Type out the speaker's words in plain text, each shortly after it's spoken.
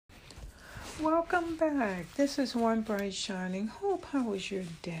Welcome back. This is One Bright Shining Hope. How was your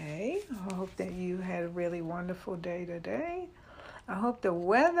day? I hope that you had a really wonderful day today. I hope the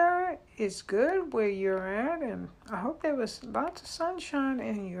weather is good where you're at, and I hope there was lots of sunshine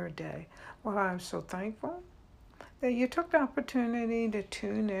in your day. Well, I'm so thankful that you took the opportunity to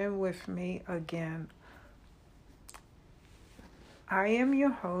tune in with me again. I am your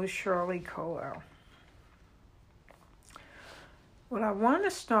host, Shirley Coel. Well, I want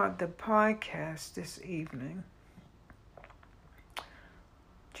to start the podcast this evening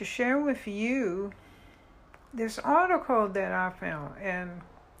to share with you this article that I found, and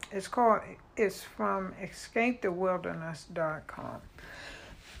it's from escapethewilderness.com.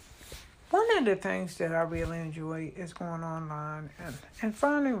 One of the things that I really enjoy is going online and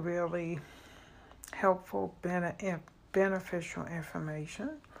finding really helpful, beneficial information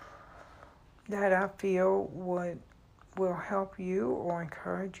that I feel will help you or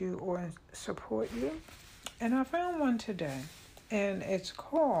encourage you or support you. And I found one today, and it's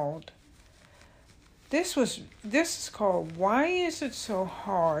called, this is called, Why Is It So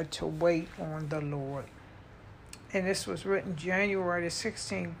Hard to Wait on the Lord? And this was written January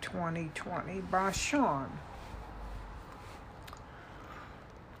 16, 2020 by Sean.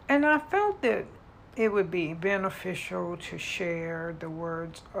 And I felt that it would be beneficial to share the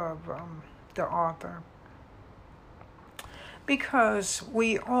words of the author, because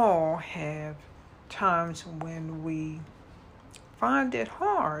we all have times when we find it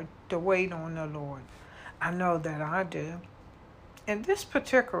hard to wait on the Lord. I know that I do. And this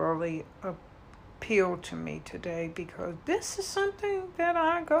particularly appealed to me today because this is something that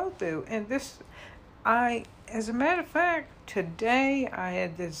I go through. And as a matter of fact, today I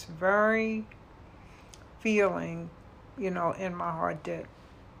had this very feeling, in my heart that,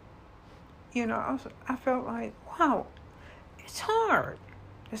 I felt like, wow, it's hard.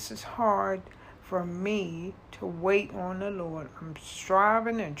 This is hard for me to wait on the Lord. I'm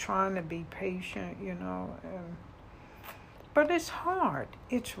striving and trying to be patient, but it's hard.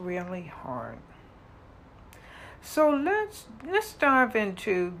 It's really hard. So let's dive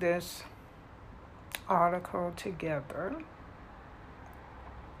into this article together.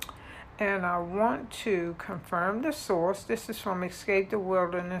 And I want to confirm the source. This is from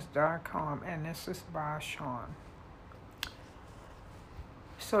escapethewilderness.com, and this is by Sean.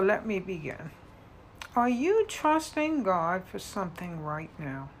 So let me begin. Are you trusting God for something right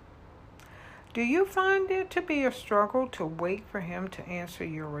now? Do you find it to be a struggle to wait for Him to answer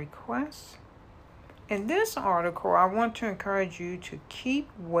your requests? In this article, I want to encourage you to keep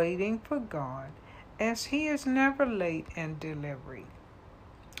waiting for God, as He is never late in delivery.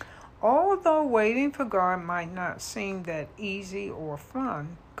 Although waiting for God might not seem that easy or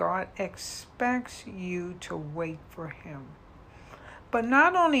fun, God expects you to wait for Him. But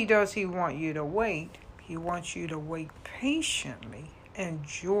not only does He want you to wait, He wants you to wait patiently and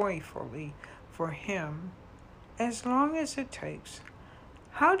joyfully for Him as long as it takes.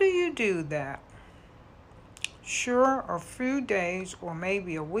 How do you do that? Sure, a few days or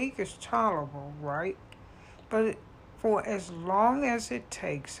maybe a week is tolerable, right? But for as long as it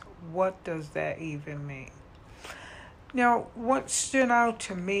takes, what does that even mean? Now, what stood out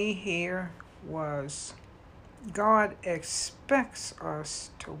to me here was God expects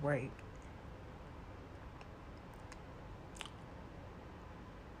us to wait.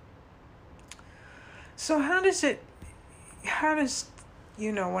 So how does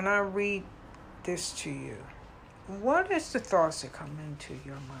when I read this to you, what is the thoughts that come into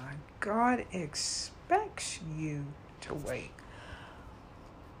your mind? God expects you to wait.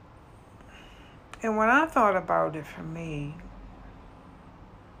 And when I thought about it for me,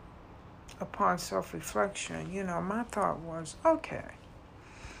 upon self-reflection, my thought was, okay,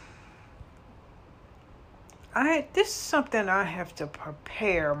 this is something I have to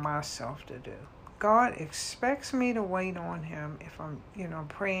prepare myself to do. God expects me to wait on Him if I'm,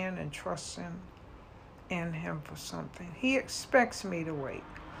 praying and trusting in Him for something. He expects me to wait.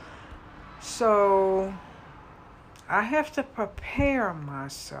 So I have to prepare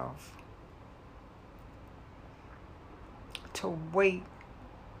myself to wait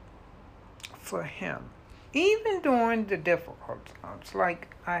for Him, even during the difficult times like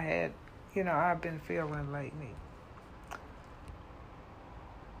I had, I've been feeling lately.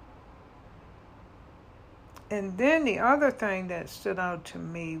 And then the other thing that stood out to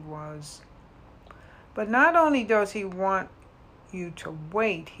me was, but not only does He want you to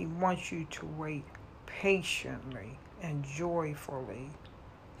wait, He wants you to wait patiently and joyfully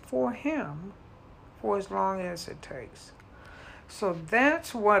for Him for as long as it takes. So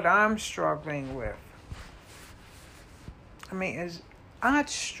that's what I'm struggling with. I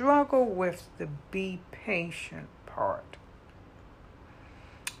struggle with the be patient part.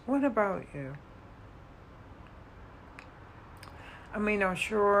 What about you? I mean, I'm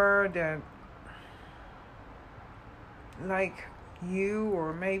sure that, like you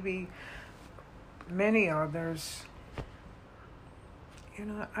or maybe many others,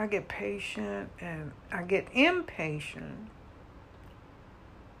 I get patient and I get impatient,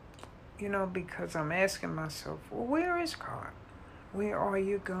 because I'm asking myself, well, where is God? Where are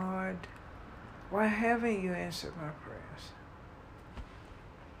you, God? Why haven't you answered my prayers?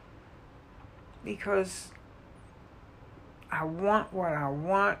 Because I want what I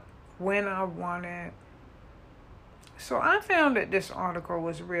want when I want it. So I found that this article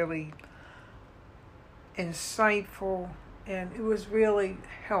was really insightful and it was really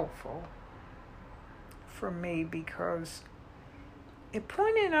helpful for me because it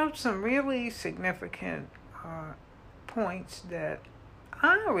pointed out some really significant points that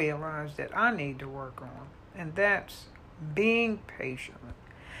I realized that I need to work on. And that's being patient.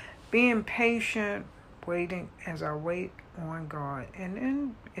 Being patient, waiting as I wait on God. And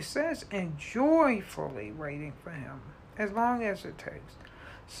then it says, and joyfully waiting for Him, as long as it takes.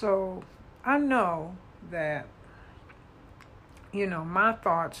 So I know that, my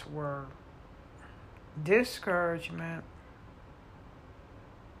thoughts were discouragement,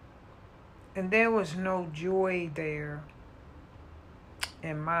 and there was no joy there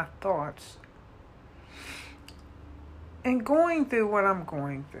in my thoughts and going through what I'm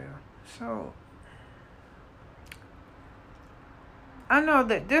going through. So I know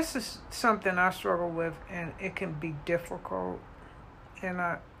that this is something I struggle with and it can be difficult. And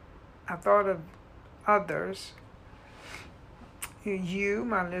I thought of others, you,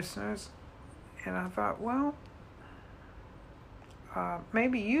 my listeners, and I thought, well,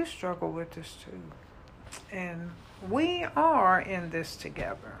 maybe you struggle with this too. And we are in this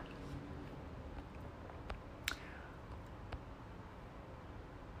together.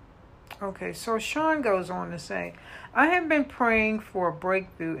 Okay, so Sean goes on to say, I have been praying for a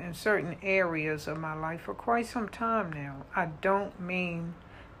breakthrough in certain areas of my life for quite some time now. I don't mean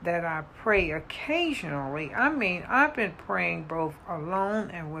that I pray occasionally. I mean, I've been praying both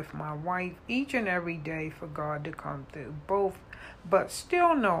alone and with my wife each and every day for God to come through, both, but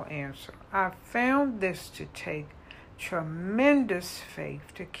still no answer. I found this to take tremendous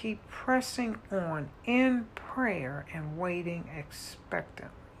faith to keep pressing on in prayer and waiting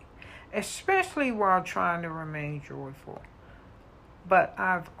expectantly, especially while trying to remain joyful. But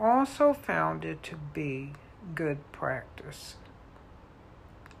I've also found it to be good practice.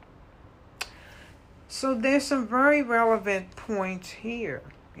 So there's some very relevant points here.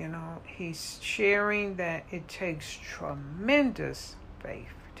 He's sharing that it takes tremendous faith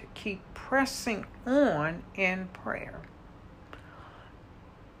to keep pressing on in prayer.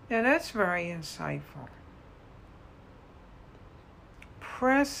 Now that's very insightful.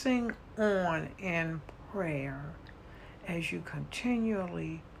 Pressing on in prayer as you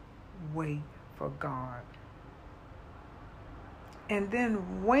continually wait for God. And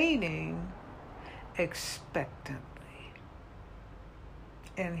then waiting expectantly.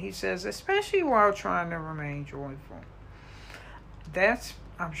 And he says, especially while trying to remain joyful.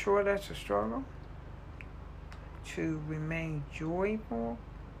 I'm sure that's a struggle, to remain joyful.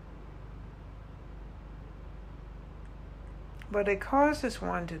 But it causes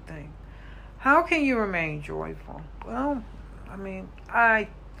one to think, how can you remain joyful? Well, I mean, I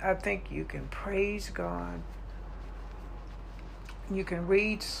think you can praise God. You can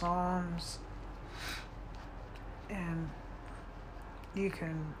read Psalms. And you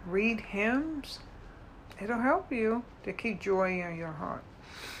can read hymns. It'll help you to keep joy in your heart.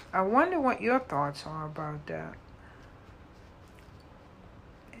 I wonder what your thoughts are about that.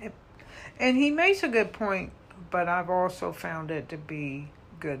 And he makes a good point, but I've also found it to be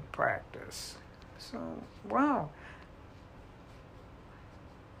good practice. So, wow.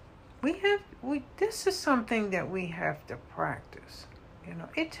 This is something that we have to practice.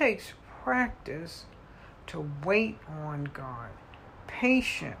 It takes practice to wait on God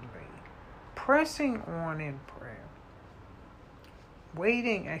patiently, pressing on in prayer,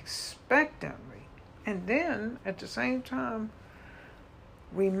 waiting expectantly, and then at the same time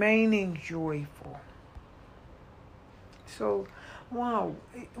remaining joyful. So, wow,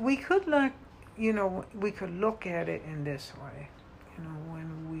 we could look at it in this way.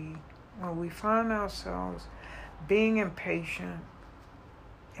 When we find ourselves being impatient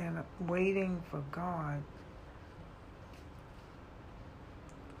and waiting for God,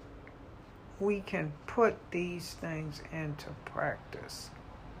 we can put these things into practice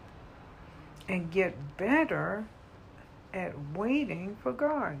and get better at waiting for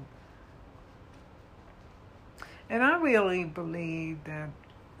God. And I really believe that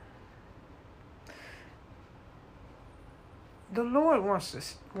the Lord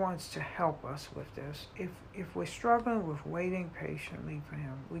wants to help us with this. If we're struggling with waiting patiently for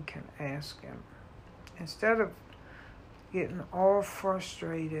Him, we can ask Him. Instead of getting all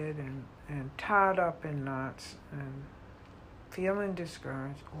frustrated and tied up in knots and feeling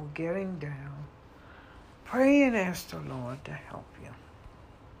discouraged or getting down, pray and ask the Lord to help you.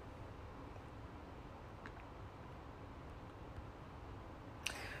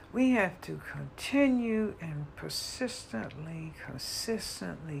 We have to continue and consistently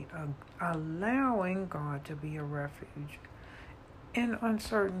allowing God to be a refuge in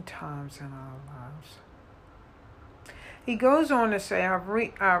uncertain times in our lives. He goes on to say,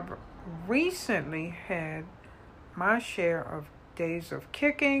 I've recently had my share of days of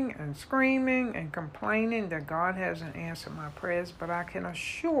kicking and screaming and complaining that God hasn't answered my prayers, but I can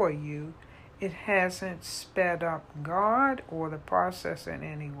assure you it hasn't sped up God or the process in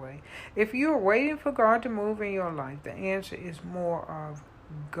any way. If you're waiting for God to move in your life, the answer is more of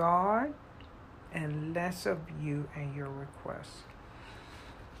God and less of you and your requests.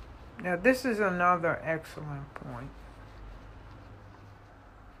 Now, this is another excellent point.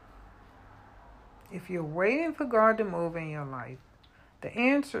 If you're waiting for God to move in your life, the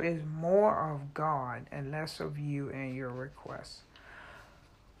answer is more of God and less of you and your requests.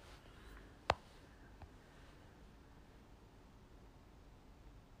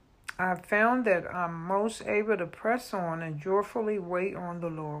 I've found that I'm most able to press on and joyfully wait on the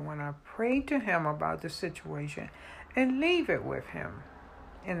Lord when I pray to Him about the situation and leave it with Him.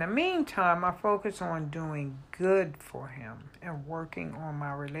 In the meantime, I focus on doing good for Him and working on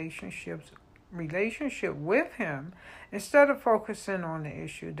my relationship with Him instead of focusing on the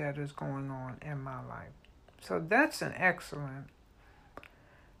issue that is going on in my life. So that's an excellent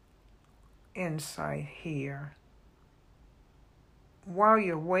insight here. While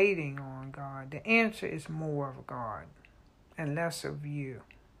you're waiting on God, the answer is more of God and less of you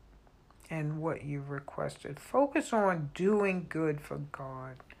and what you've requested. Focus on doing good for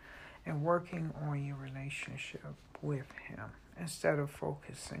God and working on your relationship with Him instead of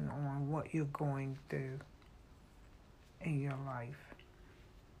focusing on what you're going through in your life.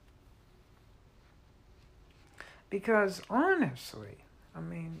 Because honestly,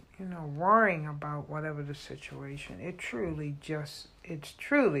 worrying about whatever the situation, it truly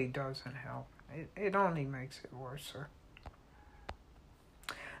doesn't help. It only makes it worse.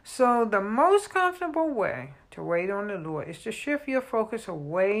 So the most comfortable way to wait on the Lord is to shift your focus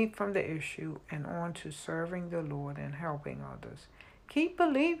away from the issue and on to serving the Lord and helping others. Keep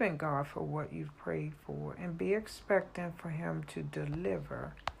believing God for what you've prayed for and be expectant for Him to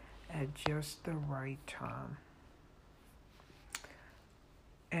deliver at just the right time.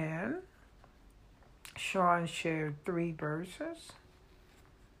 And Sean shared 3 verses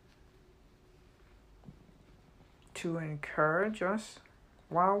to encourage us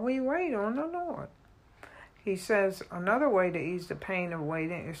while we wait on the Lord. He says, another way to ease the pain of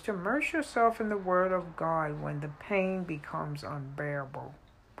waiting is to immerse yourself in the Word of God when the pain becomes unbearable.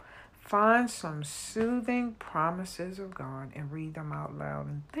 Find some soothing promises of God and read them out loud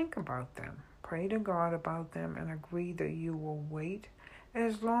and think about them. Pray to God about them and agree that you will wait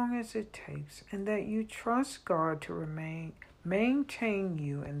as long as it takes and that you trust God to maintain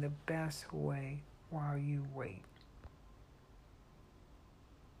you in the best way while you wait.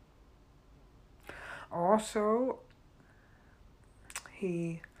 Also,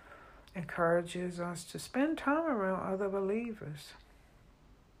 he encourages us to spend time around other believers.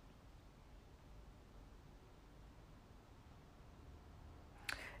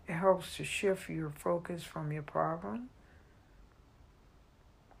 It helps to shift your focus from your problem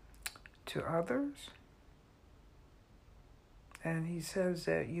to others. And he says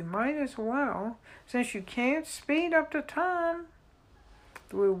that you might as well, since you can't speed up the time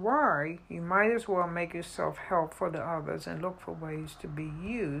through worry, you might as well make yourself helpful to others and look for ways to be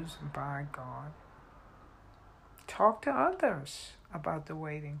used by God. Talk to others about the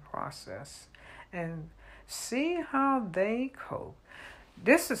waiting process and see how they cope.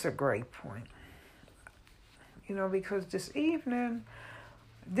 This is a great point. Because this evening,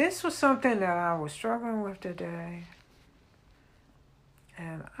 this was something that I was struggling with today.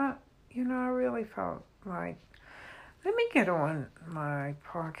 And I really felt like, let me get on my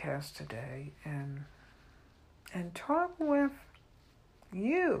podcast today and talk with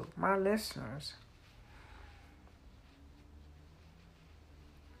you, my listeners.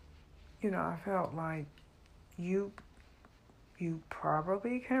 I felt like you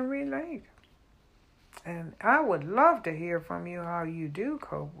probably can relate. And I would love to hear from you how you do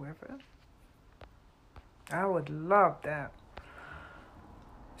cope with it. I would love that.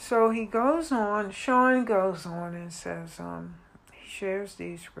 So he goes on, Sean goes on and says, he shares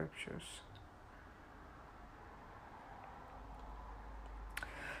these scriptures.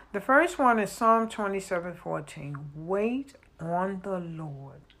 The first one is Psalm 27:14. Wait on the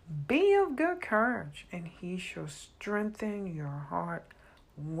Lord. Be of good courage, and he shall strengthen your heart.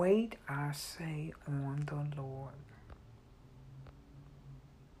 Wait, I say, on the Lord.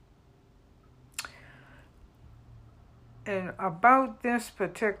 And about this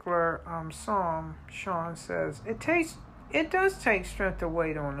particular psalm, Sean says, it does take strength to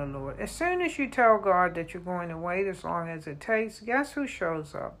wait on the Lord. As soon as you tell God that you're going to wait as long as it takes, guess who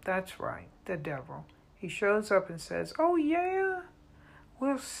shows up? That's right, the devil. He shows up and says, oh yeah,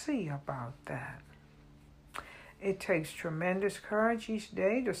 we'll see about that. It takes tremendous courage each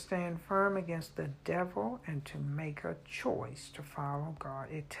day to stand firm against the devil and to make a choice to follow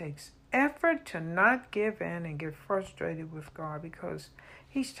God. It takes effort to not give in and get frustrated with God because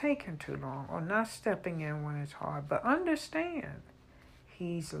he's taking too long or not stepping in when it's hard. But understand,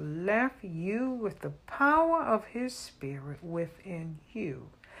 he's left you with the power of his spirit within you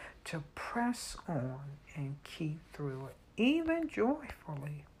to press on and keep through it, even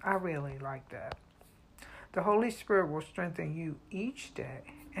joyfully. I really like that. The Holy Spirit will strengthen you each day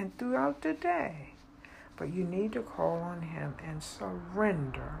and throughout the day. But you need to call on him and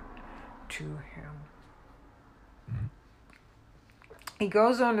surrender to him. He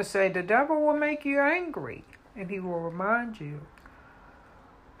goes on to say, the devil will make you angry, and he will remind you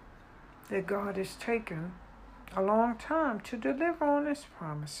that God has taken a long time to deliver on his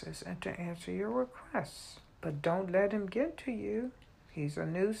promises and to answer your requests. But don't let him get to you. He's a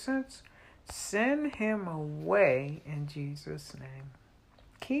nuisance. Send him away in Jesus' name.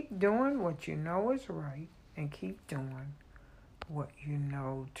 Keep doing what you know is right and keep doing what you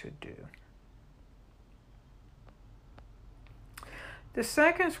know to do. The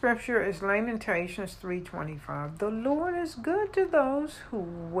second scripture is Lamentations 3:25. The Lord is good to those who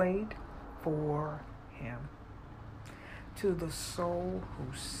wait for him, to the soul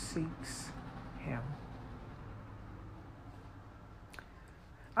who seeks him.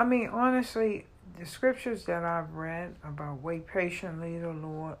 I mean, honestly, the scriptures that I've read about wait patiently on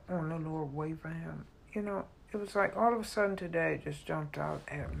the Lord, wait for him, it was like all of a sudden today it just jumped out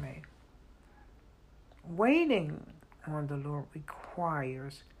at me. Waiting on the Lord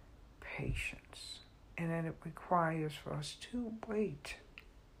requires patience, and then it requires for us to wait.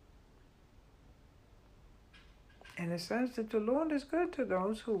 And it says that the Lord is good to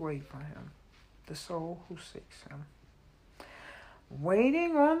those who wait for him, the soul who seeks him.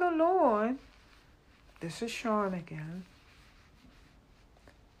 Waiting on the Lord, this is Sean again,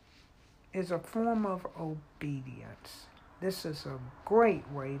 is a form of obedience. This is a great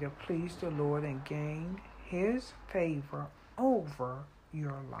way to please the Lord and gain his favor over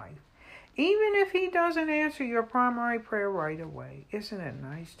your life. Even if he doesn't answer your primary prayer right away, isn't it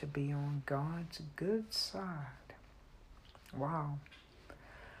nice to be on God's good side? Wow.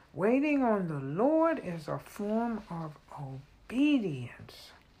 Waiting on the Lord is a form of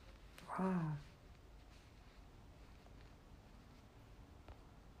obedience. Wow.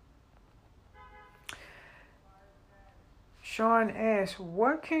 Sean asks,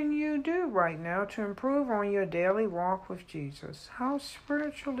 what can you do right now to improve on your daily walk with Jesus? How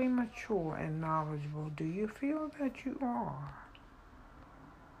spiritually mature and knowledgeable do you feel that you are?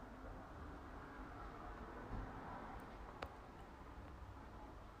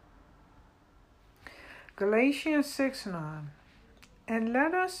 Galatians 6:9. And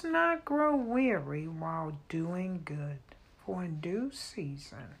let us not grow weary while doing good, for in due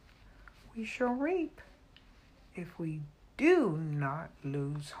season we shall reap if we do not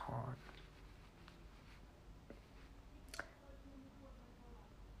lose heart.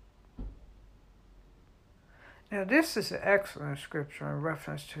 Now this is an excellent scripture in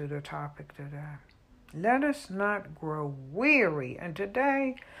reference to the topic today. Let us not grow weary. And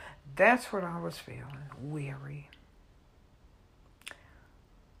today, that's what I was feeling, weary.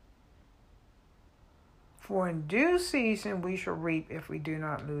 For in due season we shall reap if we do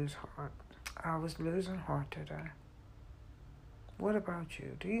not lose heart. I was losing heart today. What about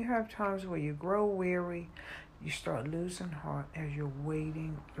you? Do you have times where you grow weary, you start losing heart as you're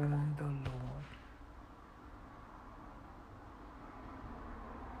waiting on the Lord?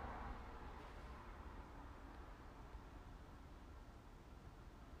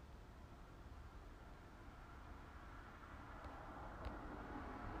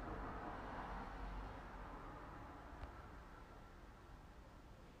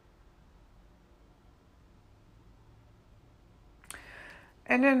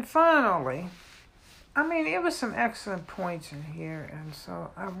 And then finally, it was some excellent points in here, and so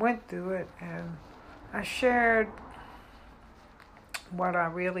I went through it and I shared what I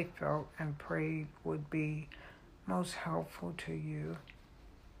really felt and prayed would be most helpful to you.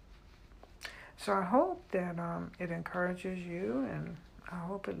 So I hope that it encourages you, and I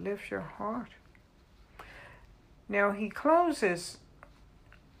hope it lifts your heart. Now he closes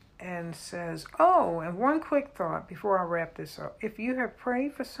and says, and one quick thought before I wrap this up. If you have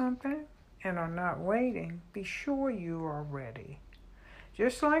prayed for something and are not waiting, be sure you are ready.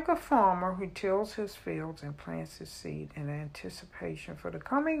 Just like a farmer who tills his fields and plants his seed in anticipation for the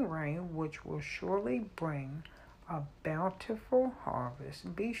coming rain, which will surely bring a bountiful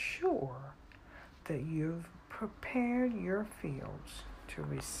harvest, be sure that you've prepared your fields to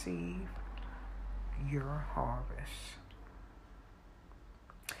receive your harvest.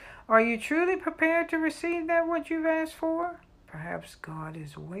 Are you truly prepared to receive that what you've asked for? Perhaps God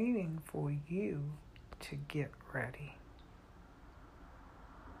is waiting for you to get ready.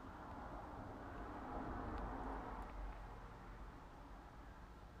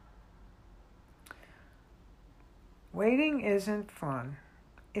 Waiting isn't fun.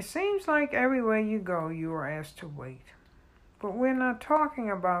 It seems like everywhere you go, you are asked to wait. But we're not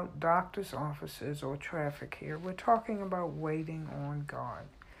talking about doctor's offices or traffic here. We're talking about waiting on God.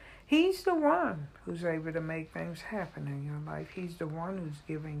 He's the one who's able to make things happen in your life. He's the one who's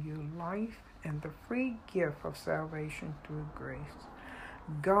giving you life and the free gift of salvation through grace.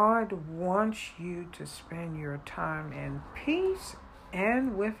 God wants you to spend your time in peace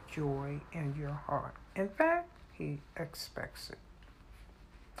and with joy in your heart. In fact, He expects it.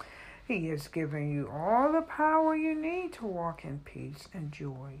 He is giving you all the power you need to walk in peace and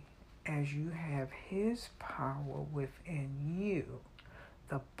joy as you have His power within you,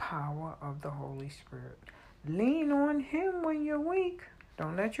 the power of the Holy Spirit. Lean on Him when you're weak.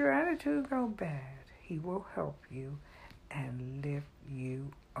 Don't let your attitude go bad. He will help you and lift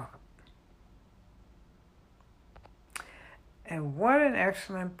you up. And what an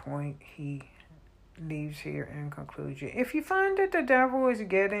excellent point he leaves here in conclusion. If you find that the devil is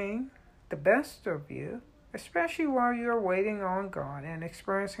getting the best of you, especially while you're waiting on God and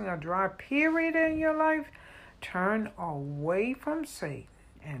experiencing a dry period in your life, turn away from Satan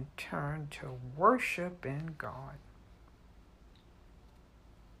and turn to worship in God.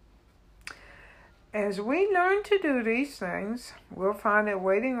 As we learn to do these things, we'll find that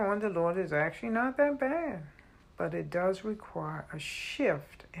waiting on the Lord is actually not that bad. But it does require a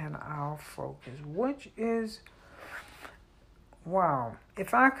shift in our focus, which is, wow.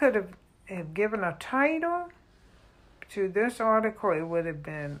 If I could have given a title to this article, it would have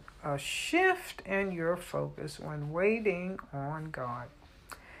been A Shift in Your Focus When Waiting on God.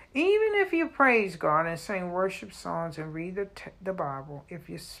 Even if you praise God and sing worship songs and read the Bible, if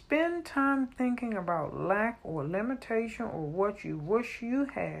you spend time thinking about lack or limitation or what you wish you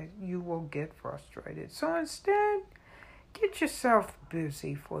had, you will get frustrated. So instead, get yourself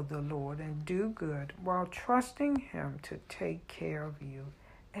busy for the Lord and do good while trusting Him to take care of you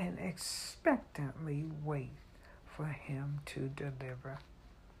and expectantly wait for Him to deliver.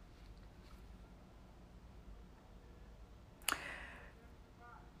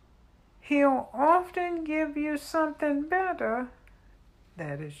 He'll often give you something better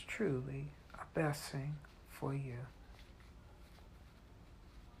that is truly a blessing for you.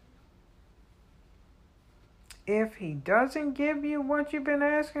 If He doesn't give you what you've been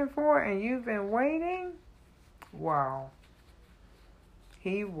asking for and you've been waiting, wow.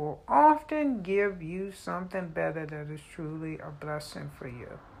 He will often give you something better that is truly a blessing for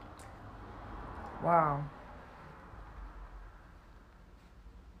you. Wow.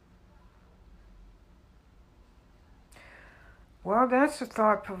 Well, that's a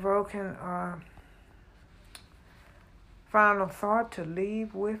thought-provoking final thought to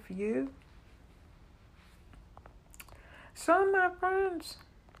leave with you. So, my friends,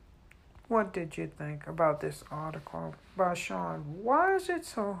 what did you think about this article by Sean? Why is it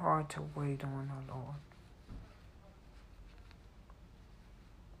so hard to wait on the Lord?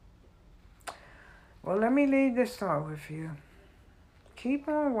 Well, let me leave this thought with you. Keep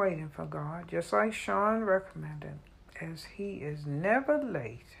on waiting for God, just like Sean recommended, as He is never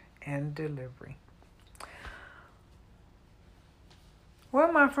late in delivery.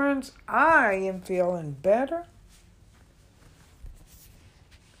 Well, my friends, I am feeling better.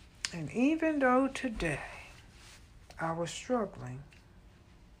 And even though today I was struggling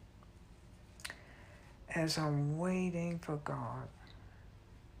as I'm waiting for God,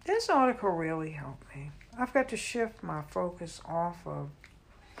 this article really helped me. I've got to shift my focus off of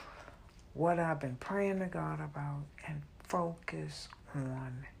what I've been praying to God about and focus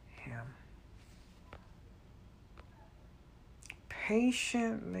on Him.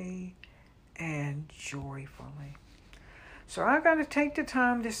 Patiently and joyfully. So I got to take the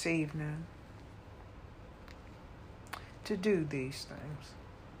time this evening to do these things.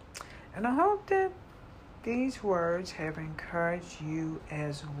 And I hope that these words have encouraged you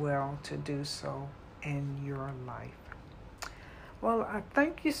as well to do so in your life. Well, I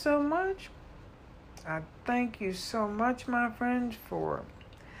thank you so much. I thank you so much, my friends, for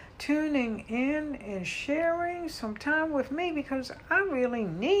tuning in and sharing some time with me, because I really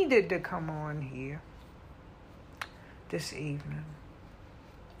needed to come on here this evening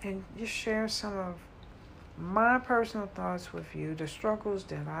and just share some of my personal thoughts with you, the struggles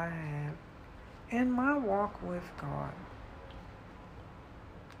that I have in my walk with God.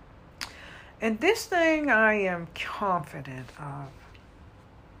 And this thing I am confident of.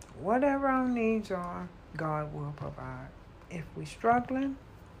 Whatever our needs are, God will provide. If we're struggling,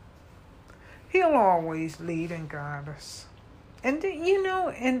 He'll always lead and guide us. And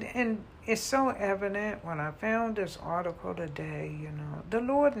and it's so evident when I found this article today, the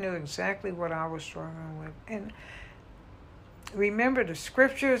Lord knew exactly what I was struggling with. And remember the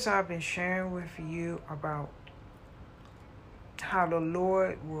scriptures I've been sharing with you about how the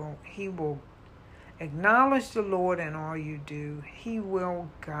Lord He will acknowledge the Lord in all you do. He will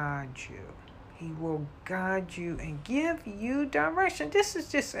guide you. He will guide you and give you direction. This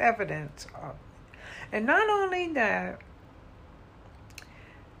is just evidence of it. And not only that,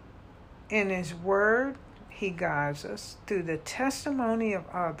 in His Word, He guides us. Through the testimony of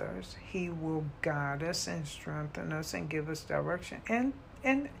others, He will guide us and strengthen us and give us direction.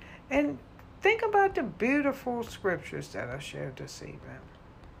 And think about the beautiful scriptures that I shared this evening.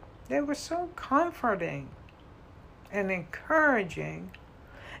 They were so comforting and encouraging.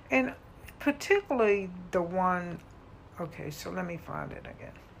 And particularly the one, okay, so let me find it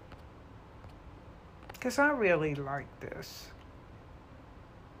again, because I really like this.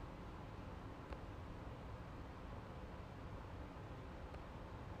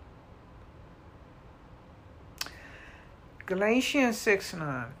 Galatians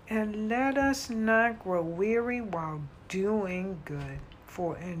 6:9. And let us not grow weary while doing good,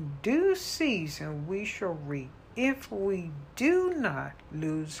 for in due season we shall reap, if we do not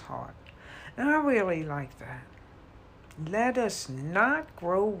lose heart. And I really like that. Let us not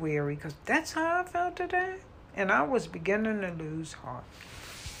grow weary, because that's how I felt today. And I was beginning to lose heart.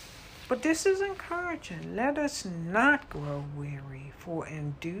 But this is encouraging. Let us not grow weary, for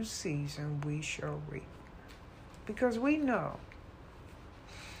in due season we shall reap. Because we know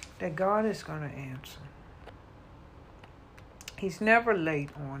that God is going to answer. He's never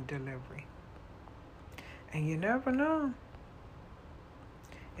late on delivery. And you never know.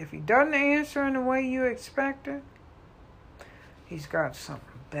 If He doesn't answer in the way you expected, He's got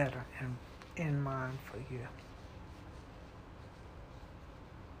something better in mind for you.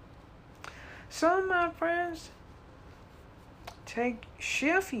 So, my friends,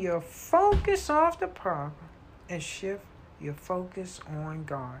 shift your focus off the problem and shift your focus on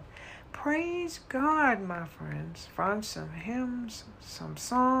God. Praise God, my friends. Find some hymns, some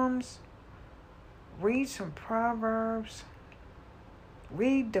psalms, read some Proverbs,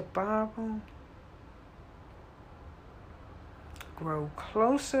 read the Bible, grow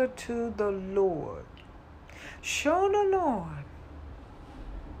closer to the Lord. Show the Lord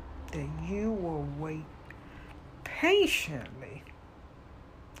that you will wait patiently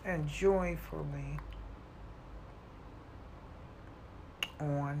and joyfully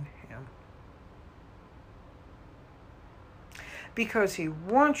on Him. Because He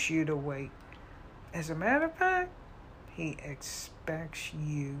wants you to wait. As a matter of fact, He expects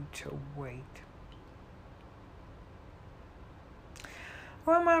you to wait.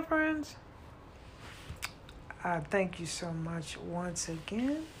 Well, my friends, I thank you so much once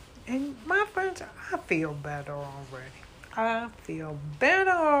again. And my friends, I feel better already. I feel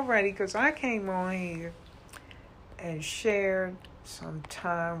better already because I came on here and shared some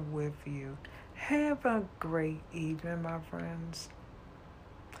time with you. Have a great evening, my friends.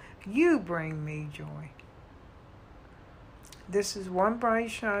 You bring me joy. This is One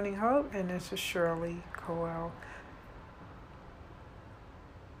Bright Shining Hope, and this is Shirley Coel.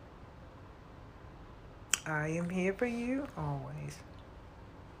 I am here for you always.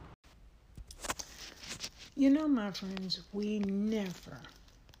 You know, my friends, we never,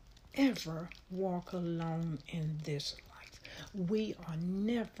 ever walk alone in this life. We are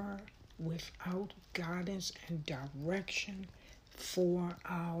never without guidance and direction for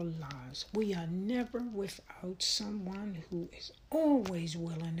our lives. We are never without someone who is always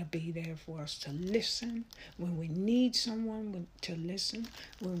willing to be there for us, to listen when we need someone to listen,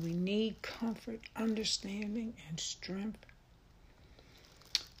 when we need comfort, understanding, and strength,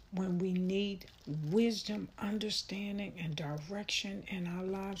 when we need wisdom, understanding, and direction in our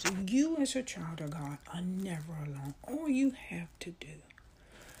lives. You as a child of God are never alone. All you have to do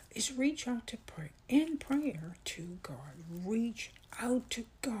is reach out to pray in prayer to God. Reach out to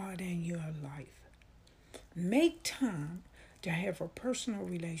God in your life. Make time to have a personal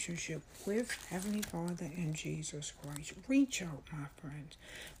relationship with Heavenly Father and Jesus Christ. Reach out, my friends.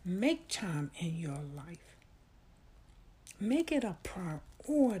 Make time in your life. Make it a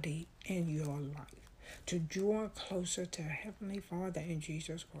priority in your life to draw closer to Heavenly Father and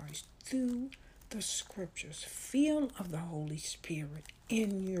Jesus Christ through the scriptures. Feel of the Holy Spirit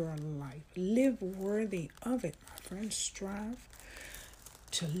in your life. Live worthy of it, my friends. Strive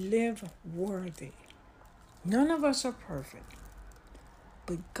to live worthy. None of us are perfect,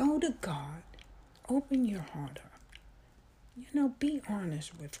 but go to God. Open your heart up. Be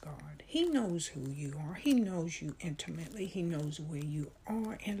honest with God. He knows who you are. He knows you intimately. He knows where you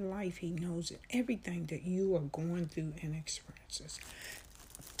are in life. He knows everything that you are going through and experiences.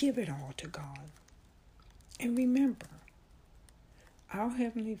 Give it all to God. And remember, our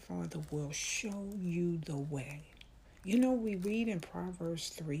Heavenly Father will show you the way. We read in Proverbs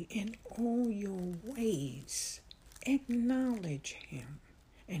 3, in all your ways, acknowledge Him,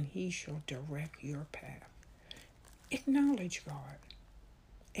 and He shall direct your path. Acknowledge God.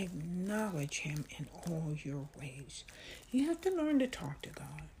 Acknowledge Him in all your ways. You have to learn to talk to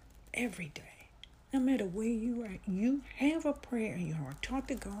God every day. No matter where you are, you have a prayer in your heart. Talk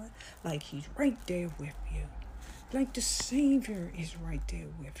to God like He's right there with you. Like the Savior is right there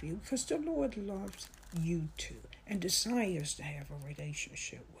with you. Because the Lord loves you too and desires to have a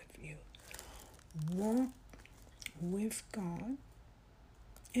relationship with you. Walk with God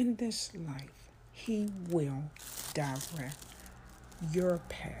in this life. He will direct your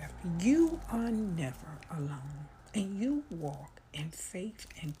path. You are never alone, and you walk in faith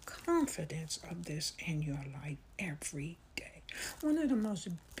and confidence of this in your life every day. One of the most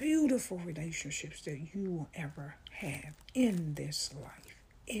beautiful relationships that you will ever have in this life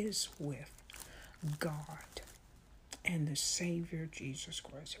is with God and the Savior Jesus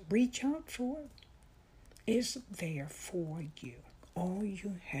Christ. Reach out for it. It's there for you. All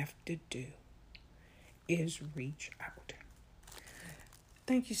you have to do is reach out.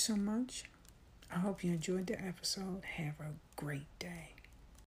 Thank you so much. I hope you enjoyed the episode. Have a great day.